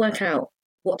he couldn't work out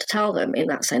what to tell them in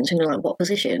that sense, like what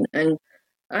position. And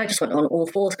I just went on all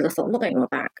fours because I thought, I'm not going on my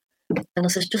back. And I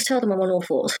said, just tell them I'm on all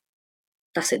fours.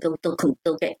 That's it. They'll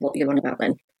get what you're on about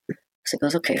then. So he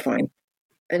goes, okay, fine.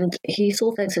 And he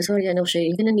sort of then says, oh yeah, Nilsha,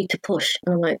 you're going to need to push.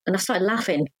 And I'm like, and I started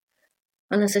laughing.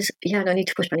 And I says, yeah, no, I need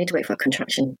to push, but I need to wait for a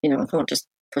contraction. I can't just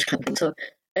push kind of thing. So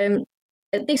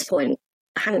at this point,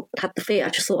 I hadn't had the fear. I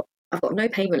just thought, I've got no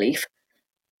pain relief.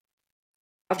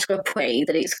 I've just got to pray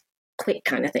that it's quick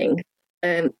kind of thing.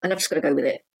 And I've just got to go with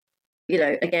it.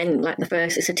 Again, like the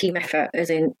first, it's a team effort, as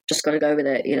in just got to go with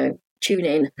it, tune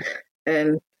in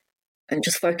and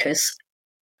just focus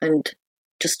and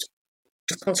just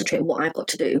concentrate on what I've got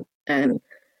to do. And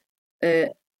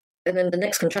then the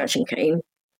next contraction came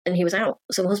and he was out.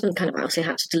 So my husband kind of obviously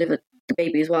had to deliver the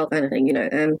baby as well, kind of thing,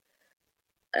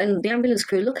 and the ambulance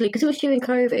crew, luckily, because it was during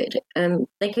COVID,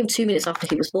 they came 2 minutes after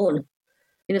he was born.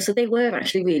 So they were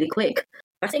actually really quick.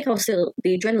 I think the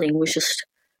adrenaline was just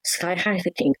sky high,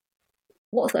 thinking,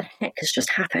 what the heck has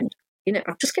just happened?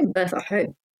 I've just given birth at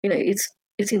home. It's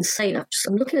insane.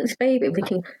 I'm looking at this baby and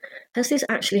thinking, has this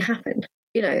actually happened?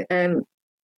 And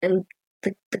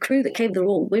the crew that came, they're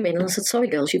all women. And I said, sorry,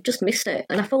 girls, you've just missed it.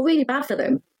 And I felt really bad for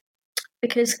them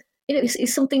because,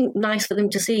 it's something nice for them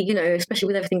to see, especially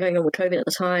with everything going on with COVID at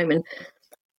the time. And,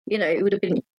 it would have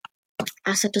been,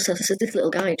 I said, this little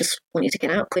guy just wanted to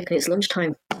get out quick and it's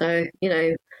lunchtime. So, we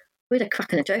had a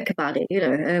crack and a joke about it,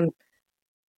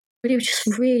 but it was just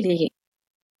really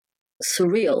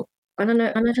surreal. And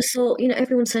I just thought,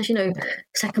 everyone says,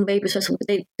 second babies,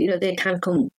 they can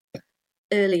come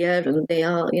earlier and they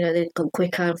are, they come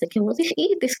quicker. I'm thinking, well,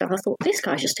 this guy, I thought, this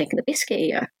guy's just taking the biscuit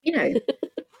here,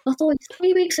 I thought, it's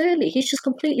 3 weeks early. He's just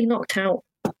completely knocked out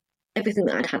everything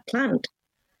that I'd had planned.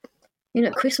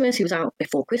 Christmas, he was out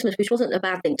before Christmas, which wasn't a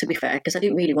bad thing, to be fair, because I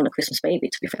didn't really want a Christmas baby,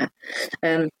 to be fair.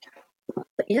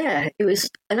 But yeah, it was,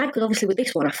 and I could obviously, with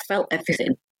this one, I felt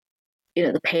everything,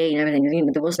 the pain,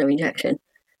 everything, there was no injection.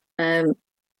 And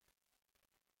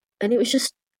it was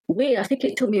just weird. I think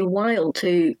it took me a while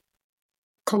to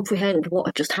comprehend what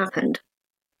had just happened,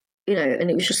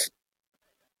 and it was just,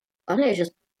 I don't know,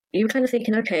 you were kind of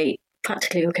thinking, okay,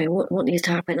 practically, okay, what needs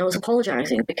to happen? I was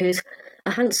apologising because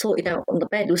I hadn't sorted out on the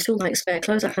bed. There was still like spare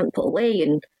clothes I hadn't put away,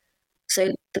 and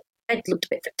so the bed looked a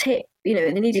bit for tip,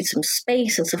 and they needed some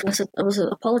space and stuff. And I was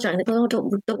apologising. They go, oh,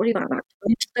 don't worry about that.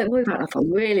 Don't worry about that.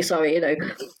 I'm really sorry,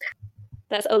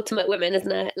 That's ultimate women, isn't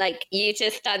it? Like, you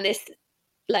just done this,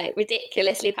 like,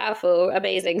 ridiculously powerful,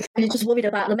 amazing. You're just worried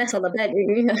about the mess on the bed.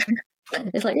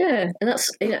 It's like, yeah, and that's,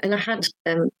 and I had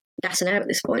gas and air at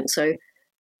this point, so.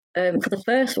 For the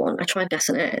first one, I tried gas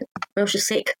and air. I was just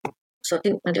sick, so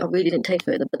I really didn't take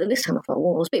it. But then this time I thought,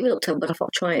 well, I was a bit reluctant, but I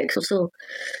thought I'd try it because I was still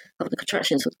having the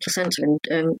contractions with the placenta,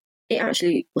 and it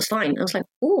actually was fine. I was like,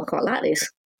 oh, I quite like this.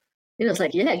 It's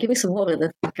like, yeah, give me some more of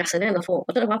the gas and air. And I thought,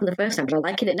 I don't know what happened the first time, but I'm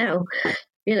liking it now.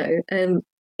 And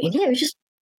yeah, it was just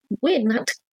weird. And I had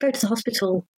to go to the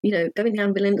hospital, go in the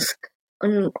ambulance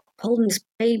and holding this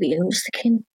baby, and I'm just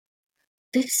thinking,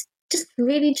 this just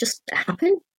really just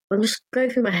happened. I'm just going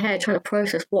through my head trying to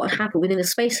process what had happened within the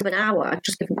space of an hour. I'd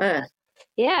just given birth.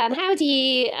 Yeah, and how do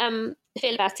you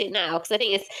feel about it now? Because I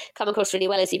think it's come across really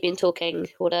well as you've been talking.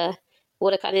 What a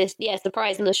kind of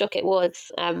surprise and a shock it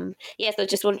was. So I'm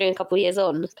just wondering, a couple of years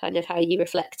on, kind of how you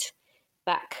reflect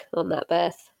back on that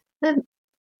birth.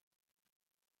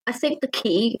 I think the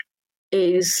key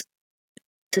is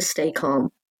to stay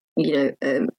calm.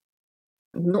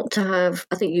 Not to have.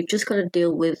 I think you've just got to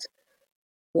deal with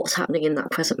what's happening in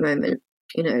that present moment,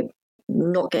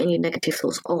 not getting your negative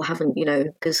thoughts,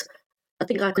 because I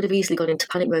think I could have easily gone into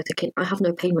panic mode thinking, I have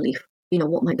no pain relief.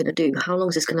 What am I going to do? How long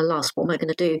is this going to last? What am I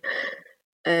going to do?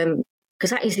 Because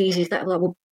that is the easiest,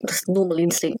 well, just normal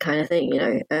instinct kind of thing,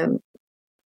 but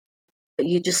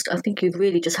I think you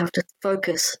really just have to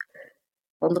focus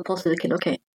on the positive, thinking,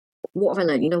 okay, what have I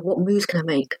learned? What moves can I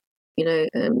make?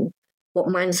 What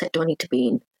mindset do I need to be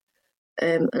in?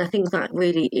 And I think that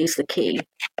really is the key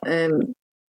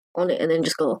on it, and then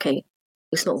just go, okay,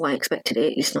 it's not what I expected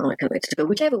it. It's not like I expected to go,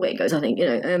 whichever way it goes, I think,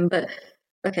 but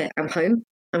okay, I'm home.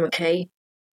 I'm okay.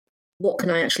 What can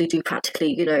I actually do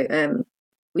practically?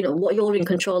 What you're in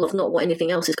control of, not what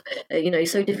anything else is.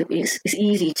 It's so difficult. It's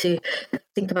easy to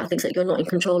think about things that you're not in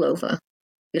control over.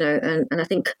 And I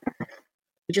think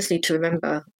we just need to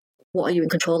remember, what are you in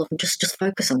control of, and just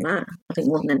focus on that. I think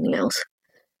more than anything else.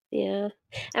 Yeah.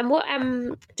 And what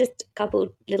just a couple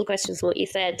little questions from what you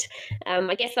said.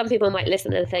 I guess some people might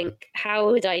listen and think,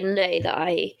 how would I know that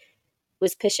I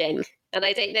was pushing? And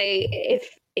I don't know if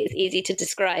it's easy to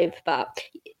describe, but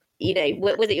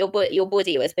was it your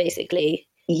body was basically?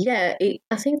 Yeah,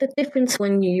 I think the difference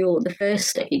when you're the first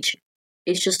stage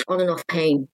is just on and off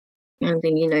pain. And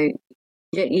then,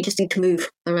 you just need to move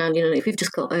around, if you've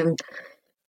just got the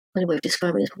way of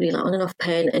describing it is probably like on and off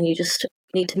pain, and you just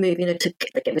need to move, to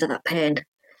get rid of that pain.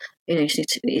 You just need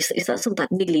to, it's that sort of that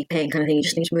niggly pain kind of thing. You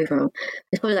just need to move around.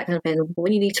 It's probably that kind of pain. But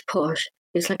when you need to push,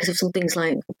 it's like as if something's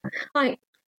like I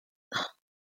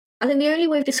think the only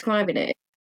way of describing it,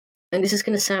 and this is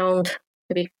going to sound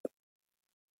maybe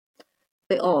a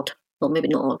bit odd, or maybe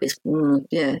not odd, but is you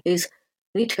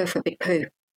need to go for a big poo.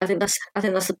 I think that's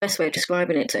the best way of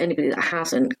describing it to anybody that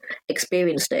hasn't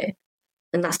experienced it,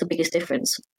 and that's the biggest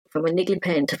difference from a niggly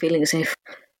pain to feeling as if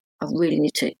I really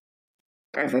need to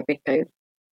go for a big poo.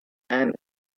 And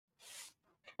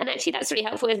actually, that's really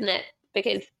helpful, isn't it?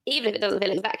 Because even if it doesn't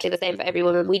feel exactly the same for every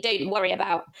woman, we don't worry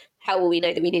about how will we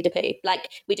know that we need to poo. Like,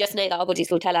 we just know that our bodies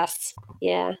will tell us.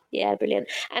 Yeah, brilliant.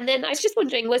 And then I was just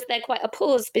wondering, was there quite a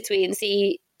pause between? So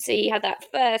you had that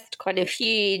first kind of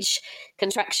huge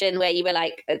contraction where you were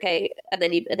like, okay, and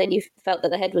then you felt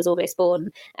that the head was almost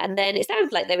born, and then it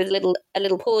sounds like there was a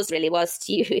little pause really whilst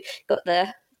you got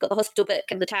the hospital book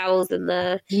and the towels and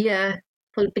the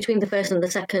between the first and the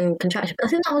second contraction. I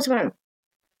think that was about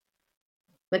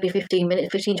maybe 15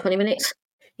 minutes, 15, 20 minutes.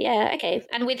 Yeah, okay.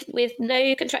 And with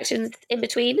no contractions in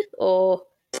between, or?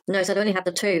 No, so I'd only had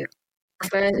the two.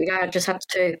 I just had the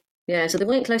two. Yeah, so they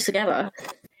weren't close together.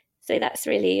 So that's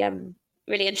really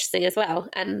really interesting as well.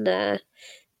 And I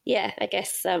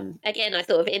guess again, I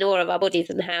sort of in awe of our bodies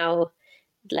and how,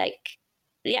 like,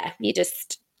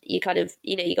 you kind of,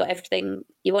 you got everything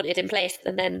you wanted in place,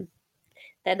 and then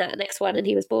that next one, and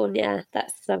he was born. Yeah,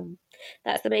 that's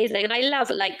amazing. And I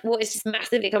love, like, what is just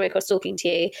massively coming across talking to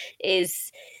you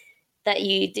is that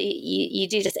you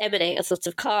do just emanate a sort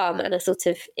of calm and a sort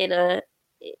of inner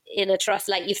trust.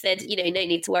 Like you said, no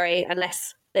need to worry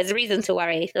unless there's a reason to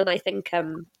worry. And I think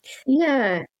I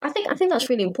think that's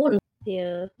really important.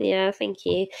 Yeah, thank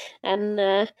you. And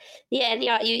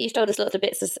you've told us lots of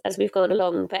bits as we've gone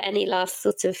along, but any last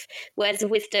sort of words of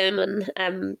wisdom,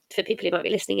 and for people who might be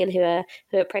listening in who are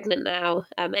pregnant now,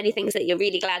 any things that you're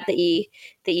really glad that you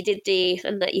did do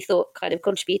and that you thought kind of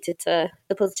contributed to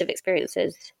the positive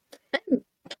experiences?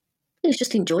 Please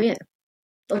just enjoy it.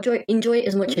 Enjoy it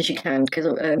as much as you can, because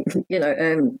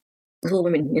all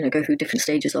women go through different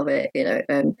stages of it.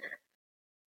 It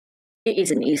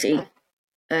isn't easy.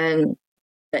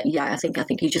 But yeah, I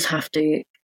think you just have to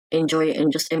enjoy it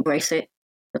and just embrace it.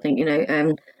 I think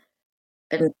and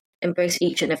embrace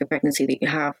each and every pregnancy that you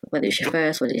have, whether it's your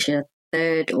first, whether it's your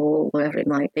third, or whatever it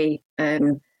might be. I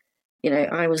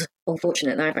was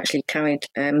unfortunate that I've actually carried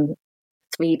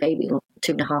 3 babies, or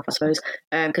 2.5, I suppose,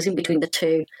 because in between the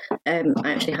two, I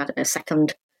actually had a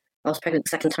second. I was pregnant the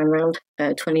second time round,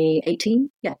 2018.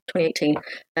 Yeah, 2018.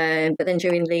 But then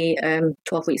during the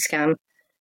 12-week scan,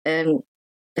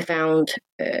 they found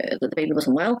that the baby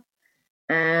wasn't well,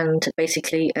 and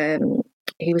basically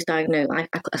he was diagnosed.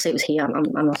 I say it was he.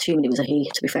 I'm assuming it was a he,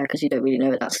 to be fair, because you don't really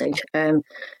know at that stage.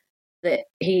 That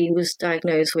he was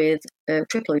diagnosed with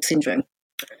triploid syndrome.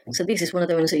 So this is one of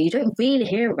the ones that you don't really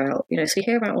hear about. So you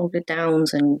hear about all the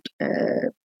Downs and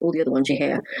all the other ones you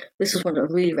hear. This was a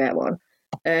really rare one.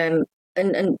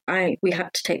 We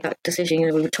had to take that decision.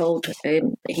 We were told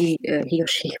he or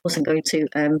she wasn't going to.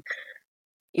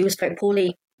 He was very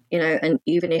poorly, and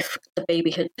even if the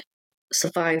baby had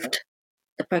survived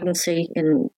the pregnancy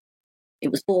and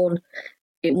it was born,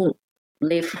 it wouldn't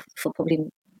live for probably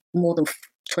more than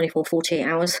 24, 48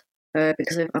 hours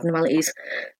because of abnormalities.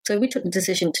 So we took the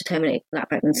decision to terminate that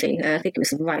pregnancy. I think it was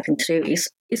the right thing to do.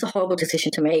 It's a horrible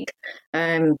decision to make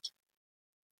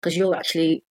because you're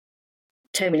actually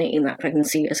terminating that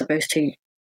pregnancy as opposed to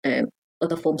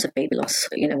other forms of baby loss,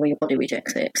 where your body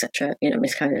rejects it, etc.,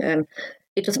 miscarriage.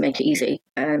 it doesn't make it easy.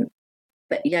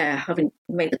 But yeah, having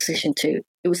made the decision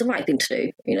it was the right thing to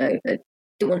do. I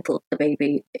didn't want to put the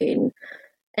baby in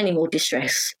any more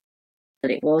distress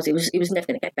than it was. It was never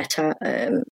going to get better.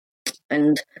 And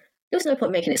there was no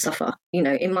point making it suffer.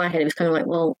 In my head, it was kind of like,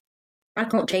 well, I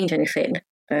can't change anything.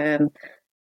 And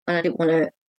I didn't want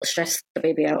to stress the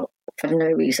baby out for no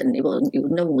reason.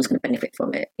 No one was going to benefit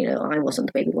from it. I wasn't,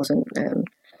 the baby wasn't.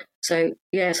 So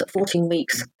at 14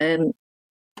 weeks, I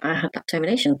had that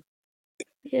termination.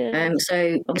 Yeah.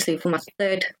 So obviously for my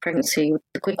third pregnancy,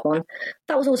 the quick one,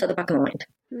 that was always at the back of my mind.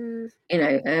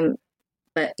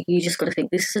 But you just got to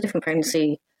think, this is a different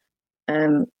pregnancy.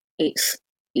 It's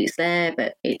there,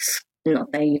 but it's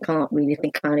not there. You can't really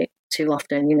think about it too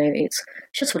often. It's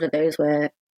just one of those where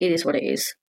it is what it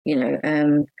is.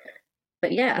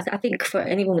 But yeah, I think for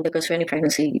any woman that goes through any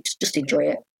pregnancy, just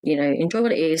enjoy it. Enjoy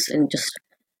what it is, and just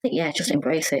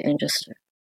embrace it, and just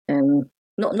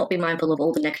not be mindful of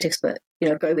all the negatives, but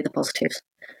go with the positives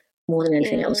more than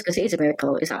anything else, because it is a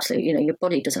miracle. It's absolutely, your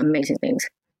body does amazing things.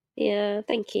 Yeah,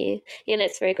 thank you.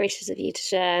 It's very gracious of you to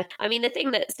share. I mean, the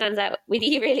thing that stands out with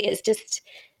you really is just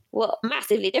what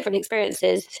massively different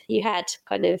experiences you had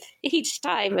kind of each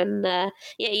time. And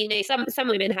some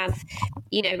women have,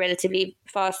 relatively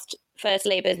fast first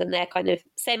labours and they're kind of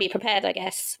semi-prepared, I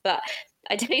guess. But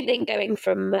I don't think going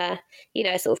from, a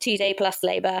sort of 2-day plus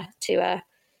labour to a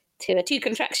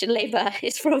 2-contraction labour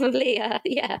is probably, I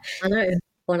know.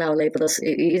 1 hour labour,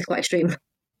 it is quite extreme.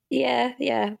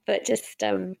 Yeah, but just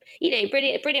brilliant.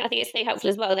 I think it's so helpful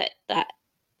as well that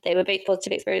they were both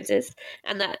positive experiences,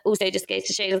 and that also just goes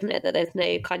to show, doesn't it, that there's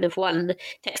no kind of one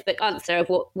textbook answer of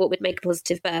what would make a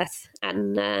positive birth.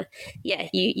 And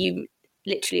you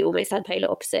literally almost had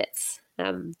polar opposites,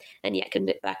 and yet can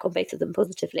look back on both of them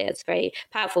positively. It's a very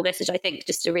powerful message, I think,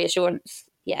 just a reassurance.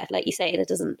 Yeah, like you say, there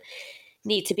doesn't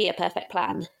need to be a perfect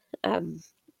plan,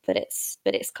 but it's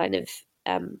kind of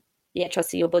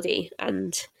trusting your body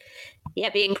and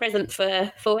being present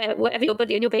for whatever your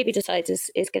body and your baby decides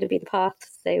is going to be the path.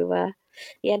 So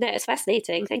it's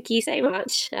fascinating. Thank you so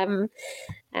much.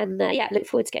 Look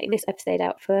forward to getting this episode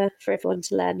out for everyone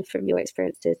to learn from your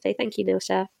experiences. So thank you,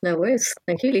 Nilsha. No worries.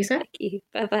 Thank you, Lisa. Thank you.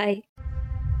 Bye-bye.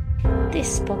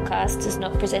 This podcast does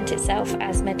not present itself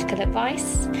as medical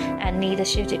advice, and neither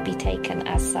should it be taken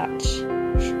as such.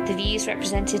 The views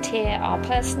represented here are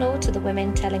personal to the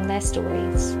women telling their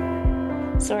stories.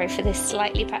 Sorry for this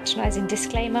slightly patronising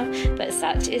disclaimer, but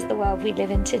such is the world we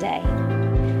live in today.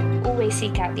 Always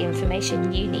seek out the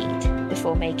information you need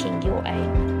before making your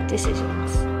own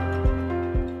decisions.